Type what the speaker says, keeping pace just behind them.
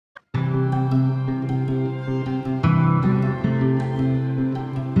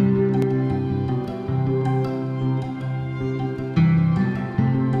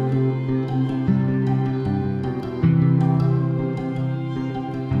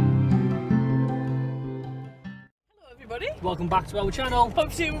welcome back to our channel.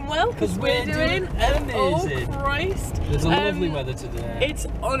 Hope you're doing well, because we're doing amazing. Oh Christ. There's a lovely weather today. It's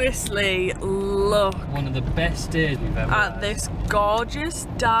honestly, look. One of the best days we've ever had. This gorgeous,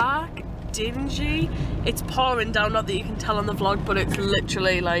 dark, dingy, it's pouring down, not that you can tell on the vlog, but it's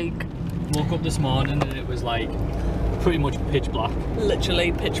literally like... Woke up this morning and it was like pretty much pitch black.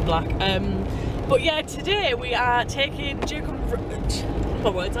 Literally pitch black. But yeah, today we are taking Jacob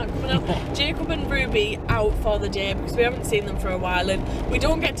and Ruby out for the day because we haven't seen them for a while, and we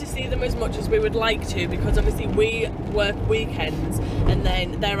don't get to see them as much as we would like to because obviously we work weekends and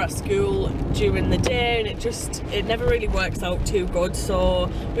then they're at school during the day, and it never really works out too good.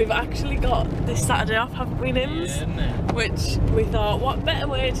 So we've actually got this Saturday off, haven't we, Nims? Yeah, man. Which we thought, what better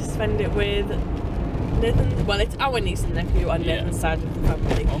way to spend it with Nathan? Well, it's our niece and nephew on Nathan's side of the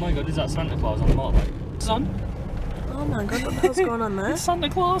family. Oh my god, is that Santa Claus on the motorbike? Son? Oh my god, what the hell's going on there? It's Santa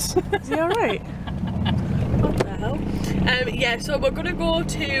Claus. Is he alright? What the hell? Yeah, so we're gonna go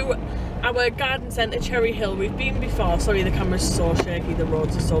to our garden centre, Cherry Hill. We've been before. Sorry, the camera's so shaky, the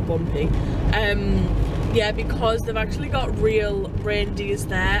roads are so bumpy. Yeah, because they've actually got real reindeers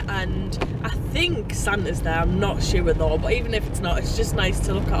there, and I think Santa's there, I'm not sure though, but even if it's not, it's just nice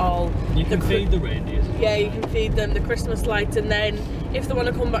to look at all. You can feed the reindeers. Yeah, you can feed them the Christmas lights, and then if they want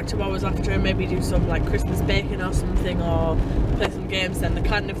to come back to ours after and maybe do some like Christmas baking or something, or play some games, then they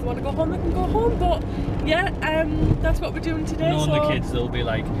can. If they want to go home, they can go home. But yeah, that's what we're doing today. Knowing the kids, they'll be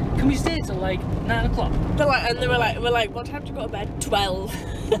like, can we stay till like 9 o'clock? They're like, and we're like, what time to go to bed? 12.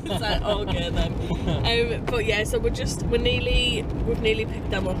 It's like, okay then. But yeah, so we've nearly picked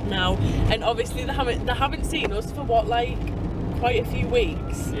them up now, and obviously they haven't seen us for what, like quite a few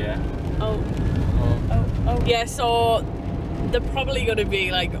weeks. Yeah. Oh. Yeah, so they're probably going to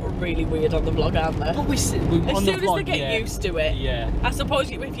be like really weird on the vlog, aren't they? But as soon as they get used to it. Yeah. I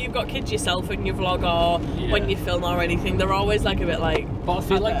suppose if you've got kids yourself in your vlog or when you film or anything, they're always like a bit like... But I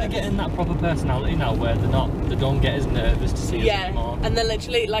feel like they're getting that proper personality now where they don't get as nervous to see us anymore. And they're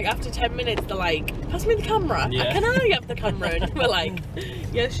literally like, after 10 minutes they're like, pass me the camera. Yeah. Can I have the camera? And we're like,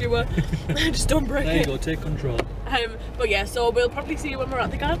 yes you were. Just don't break it. There you go, take control. But yeah, so we'll probably see you when we're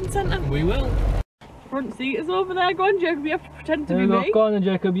at the garden centre. We will. Front seat is over there. Go on, Jacob, you have to pretend to be me. Go on then,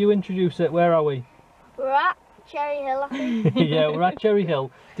 Jacob, you introduce it. Where are we? We're at Cherry Hill, I think. Yeah, we're at Cherry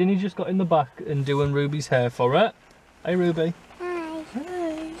Hill. Dinny just got in the back and doing Ruby's hair for it. Hey Ruby. Hi.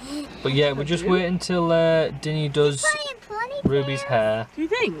 Hi. But yeah, we're just waiting till Dinny does Ruby's hair. Do you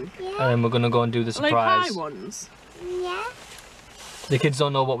think? Yeah. And then we're going to go and do the surprise. Like high ones? Yeah. The kids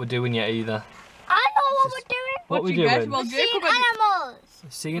don't know what we're doing yet either. I know what we're doing. What we do you doing? guess? Well, Seeing animals.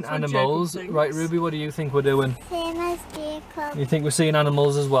 Seeing That's what animals. Jacob thinks. Right, Ruby, what do you think we're doing? Same as Jacob. You think we're seeing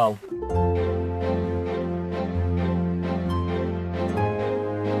animals as well?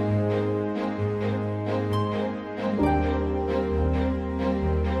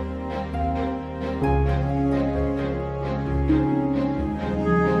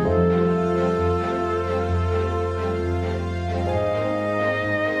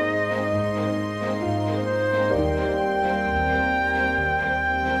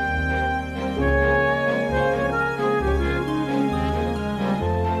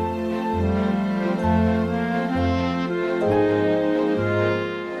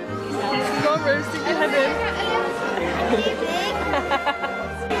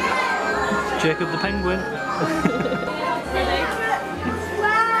 Jacob the penguin.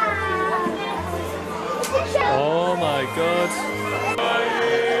 Oh my god.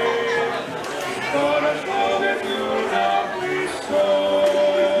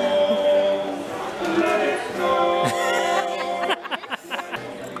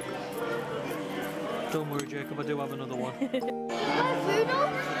 Don't worry, Jacob, I do have another one. How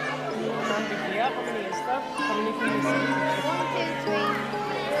many is that? How many can you see? 1, 2, 3.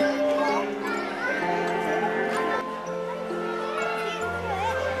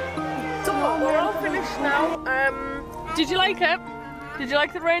 So we're all finished now. Did you like it? Did you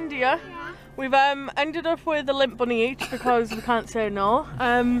like the reindeer? Yeah. We've ended up with a limp bunny each because we can't say no.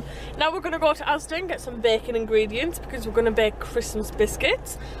 Now we're going to go to Asda and get some baking ingredients because we're going to bake Christmas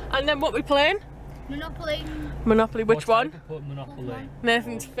biscuits. And then what we playing? Monopoly. Monopoly, which one? Monopoly.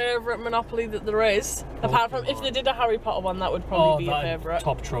 Nathan's favourite Monopoly that there is. Apart from if they did a Harry Potter one, that would probably be your favourite.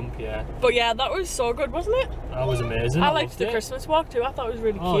 Top trump, yeah. But yeah, that was so good, wasn't it? That was amazing. I liked the Christmas walk too. I thought it was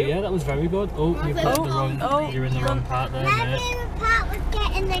really cute. Oh yeah, that was very good. Oh, you're in the wrong part there, My mate. favourite part was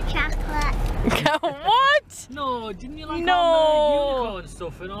getting the chocolate. What? No, didn't you like No. all the unicorn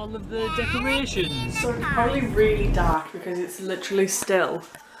stuff and all of the decorations? So it's probably really dark because it's literally still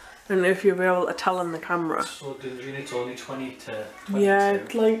I don't know if you'll be able to tell on the camera. So dingy, and it's only 20 to 22. Yeah,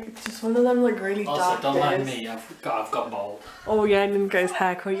 it's like just one of them like really also, dark don't days. mind me, I've got bald. Oh yeah, I didn't get his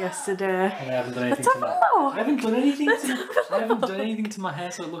haircut yesterday. And I haven't done anything Let's to my have a look. I haven't done anything to my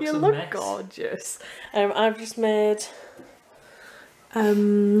hair, so it looks You a look mess. gorgeous. I've just made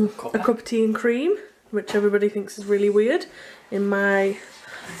a cup of tea and cream, which everybody thinks is really weird. In my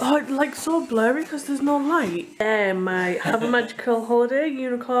it's like so blurry because there's no light. My Have a Magical Holiday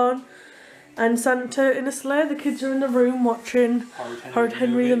unicorn and Santa in a sleigh. The kids are in the room watching Horrid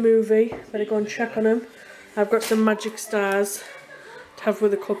Henry the movie. Better go and check on them. I've got some magic stars to have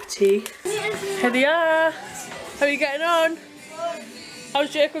with a cup of tea. Here they are. How are you getting on?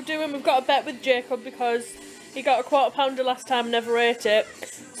 How's Jacob doing? We've got a bet with Jacob because he got a £1/4 last time, never ate it.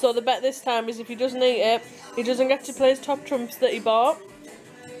 So the bet this time is if he doesn't eat it, he doesn't get to play his top trumps that he bought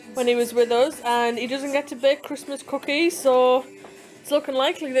when he was with us, and he doesn't get to bake Christmas cookies, so it's looking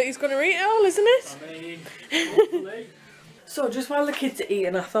likely that he's going to eat it all, isn't it? I mean, hopefully. So just while the kids are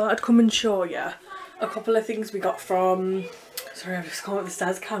eating, I thought I'd come and show you a couple of things we got from... Sorry, I've just gone up the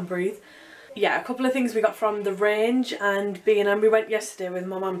stairs, can't breathe. Yeah, a couple of things we got from the range and B&M. We went yesterday with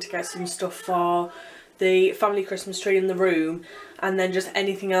my mum to get some stuff for the family Christmas tree in the room, and then just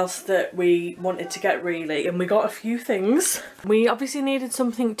anything else that we wanted to get really, and we got a few things. We obviously needed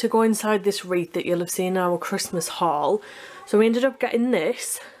something to go inside this wreath that you'll have seen in our Christmas haul, so we ended up getting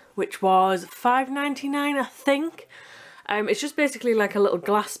this, which was £5.99 I think. It's just basically like a little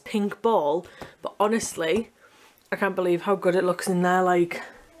glass pink bowl, but honestly I can't believe how good it looks in there, like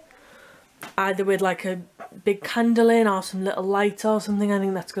either with like a big candle in or some little light or something. I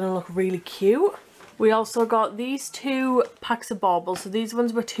think that's going to look really cute. We also got these 2 packs of baubles. So these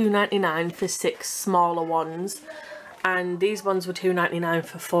ones were £2.99 for 6 smaller ones, and these ones were £2.99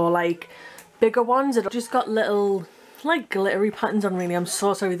 for 4 like bigger ones. It just got little like glittery patterns on really. I'm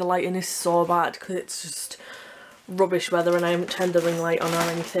so sorry the lighting is so bad because it's just rubbish weather and I haven't turned the ring light on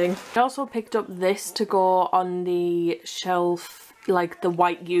or anything. I also picked up this to go on the shelf, like the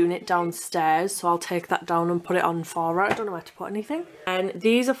white unit downstairs, so I'll take that down and put it on for her. I don't know where to put anything. And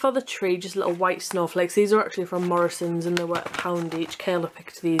these are for the tree, just little white snowflakes. These are actually from Morrison's and they were £1 each. Kayla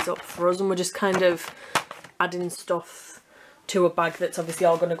picked these up for us and we're just kind of adding stuff to a bag that's obviously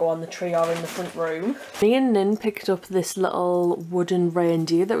all going to go on the tree or in the front room. Me and Nin picked up this little wooden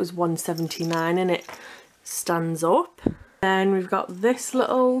reindeer that was £1.79 and it stands up. Then we've got this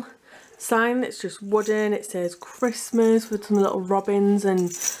little sign that's just wooden. It says Christmas with some little robins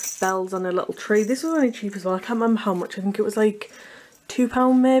and bells on a little tree. This was only cheap as well. I can't remember how much. I think it was like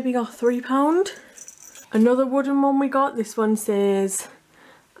 £2 maybe or £3. Another wooden one we got. This one says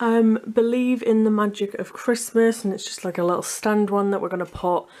believe in the magic of Christmas, and it's just like a little stand one that we're going to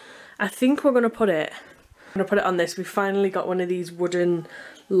put. I think we're going to put it on this. We finally got one of these wooden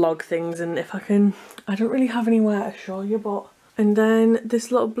log things, and if I can, I don't really have anywhere to show you, but. And then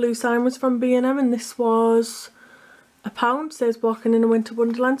this little blue sign was from B&M and this was £1. It says walking in a winter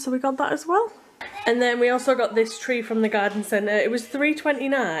wonderland, so we got that as well. And then we also got this tree from the garden centre. It was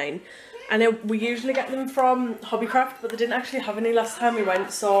 £3.29 and we usually get them from Hobbycraft, but they didn't actually have any last time we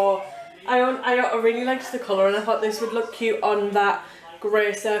went, so I really liked the colour and I thought this would look cute on that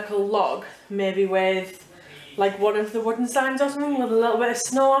grey circle log, maybe with like one of the wooden signs or something with a little bit of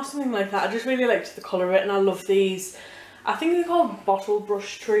snow or something like that. I just really liked the colour of it and I love these. I think they're called bottle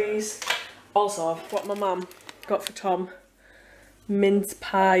brush trees. Also, what my mum got for Tom, mince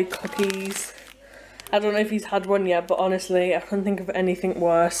pie cookies. I don't know if he's had one yet, but honestly, I couldn't think of anything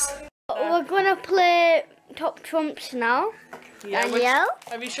worse. We're gonna play top trumps now. Yeah, Danielle?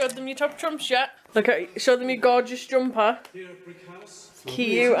 have you showed them your top trumps yet? Look, show them your gorgeous jumper.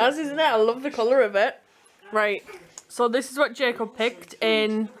 Cute as, isn't it? I love the colour of it. Right, so this is what Jacob picked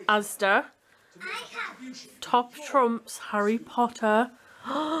in Asda. Top trumps, Harry Potter.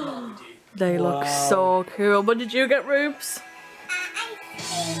 They look so cool. What did you get, Rubes?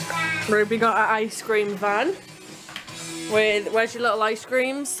 Ruby got an ice cream van with, where's your little ice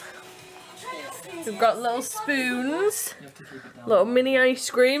creams? We've got little spoons, little mini ice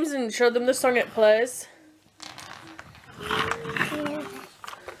creams, and show them the song it plays.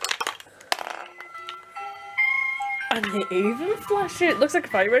 And they even flash it. Looks like a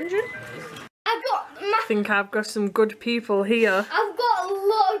fire engine. I think I've got some good people here. I've got a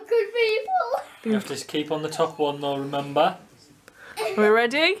lot of good people. You have to keep on the top one though, remember? Are we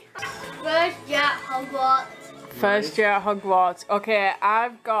ready? First year at Hogwarts. First year at Hogwarts. Okay,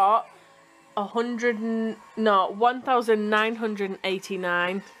 I've got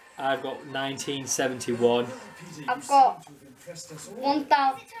 1989. I've got 1971. I've got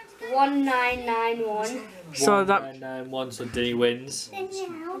 1991. So that 1991, so Dinny wins. You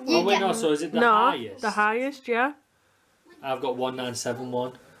Oh wait, get- no, so is it the no, highest? the highest, yeah. I've got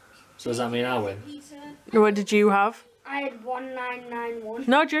 1971. So does that mean I win? What did you have? I had 1991.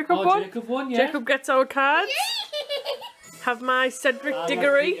 No, Jacob Oh, won. Jacob won, yeah. Jacob gets our cards. Have my Cedric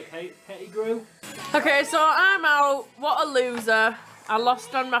Diggory. Pettigrew. Okay, so I'm out. What a loser. I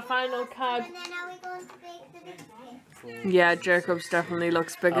lost on my final card. And then are we going to break the biscuit? Yeah, Jacob's definitely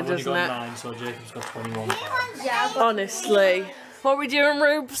looks bigger, I've only doesn't got it? 9, so Jacob's got 21. Yeah, I got Honestly. What are we doing,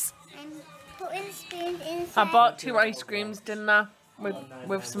 Rubes? I'm putting spoons I inside. bought 2 ice creams, didn't I?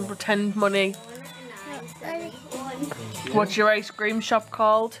 With some pretend money. What's your ice cream shop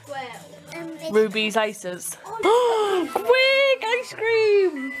called? It's Ruby's Ices. Quick ice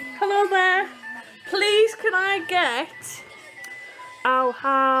cream! Hello there. Please, can I get? I'll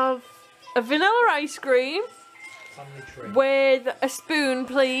have a vanilla ice cream with a spoon,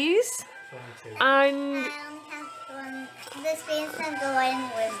 please. And the spoons can go in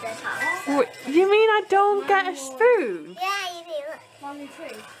with the top. you mean I don't get a spoon? Yeah, you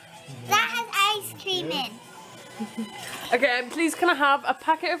do. That has ice cream in. Okay, and please can I have a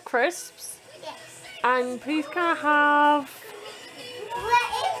packet of crisps? Yes. And please can I have...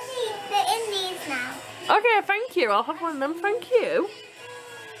 They're in these now. Okay, thank you. I'll have one of them. Thank you.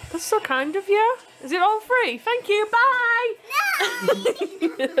 That's so kind of you. Is it all free? Thank you. Bye.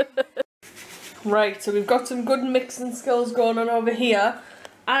 Right, so we've got some good mixing skills going on over here.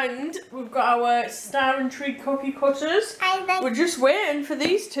 And we've got our star and treat cookie cutters. We're just waiting for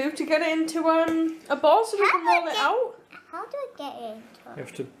these two to get it into a ball so we can roll it out. How do I get into You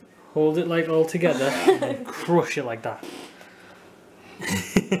have to hold it like all together and then crush it like that.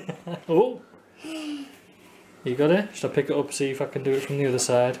 Oh! You got it? Should I pick it up, see if I can do it from the other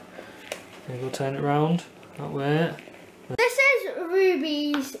side? There you go, turn it round. That way. This is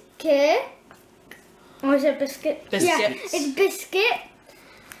Ruby's cake. Or is it biscuit? Biscuits. Yeah, it's biscuit.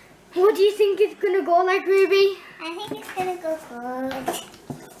 What do you think it's gonna go like, Ruby? I think it's gonna go good.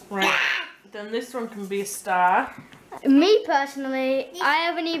 Right. Then this one can be a star. Me personally, I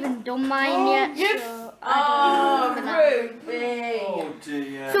haven't even done mine yet. So I don't know. Ruby. Oh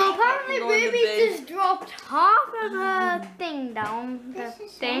dear. So apparently Go in the Ruby bin. just dropped half of her thing down. The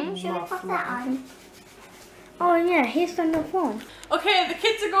thing. Should we put that on? Oh yeah, here's on the phone. Okay, the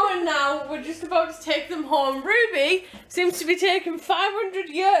kids are going now. We're just about to take them home. Ruby seems to be taking 500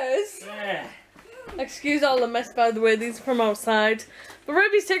 years. Yeah. Excuse all the mess, by the way. These are from outside. But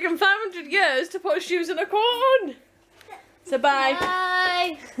Ruby's taking 500 years to put shoes in a coat on. So bye.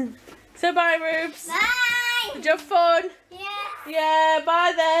 Bye. So bye, Rubes. Bye! Did you have fun? Yeah. Yeah,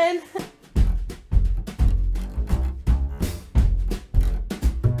 bye then.